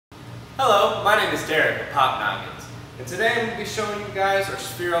Hello, my name is Derek at PopNoggins, and today I'm going to be showing you guys our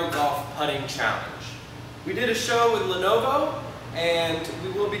Sphero Golf Putting Challenge. We did a show with Lenovo, and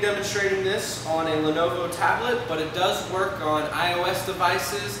we will be demonstrating this on a Lenovo tablet, but it does work on iOS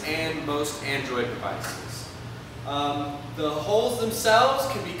devices and most Android devices. The holes themselves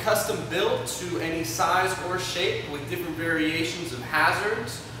can be custom built to any size or shape with different variations of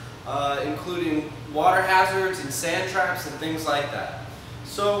hazards, including water hazards and sand traps and things like that.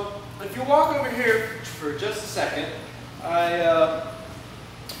 So if you walk over here for just a second, I'll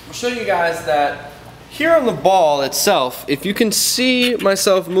show you guys that here on the ball itself, if you can see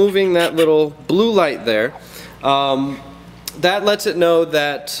myself moving that little blue light there, that lets it know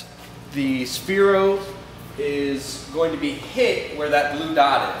that the Sphero is going to be hit where that blue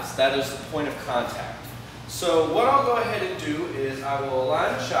dot is. That is the point of contact. So what I'll go ahead and do is I will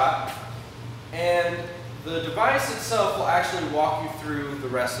align the shot, and the device itself will actually walk you through the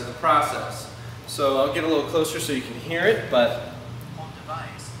rest of the process. So I'll get a little closer so you can hear it, but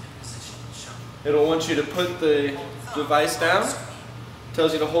it'll want you to put the device down,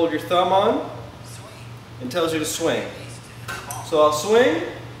 tells you to hold your thumb on, and tells you to swing. So I'll swing,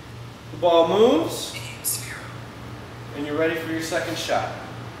 the ball moves, and you're ready for your second shot.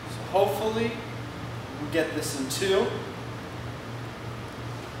 So hopefully we get this in two.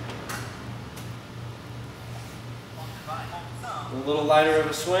 A little lighter of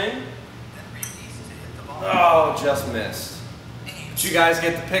a swing. Oh, just missed. But you guys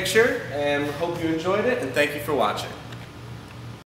get the picture, and hope you enjoyed it, and thank you for watching.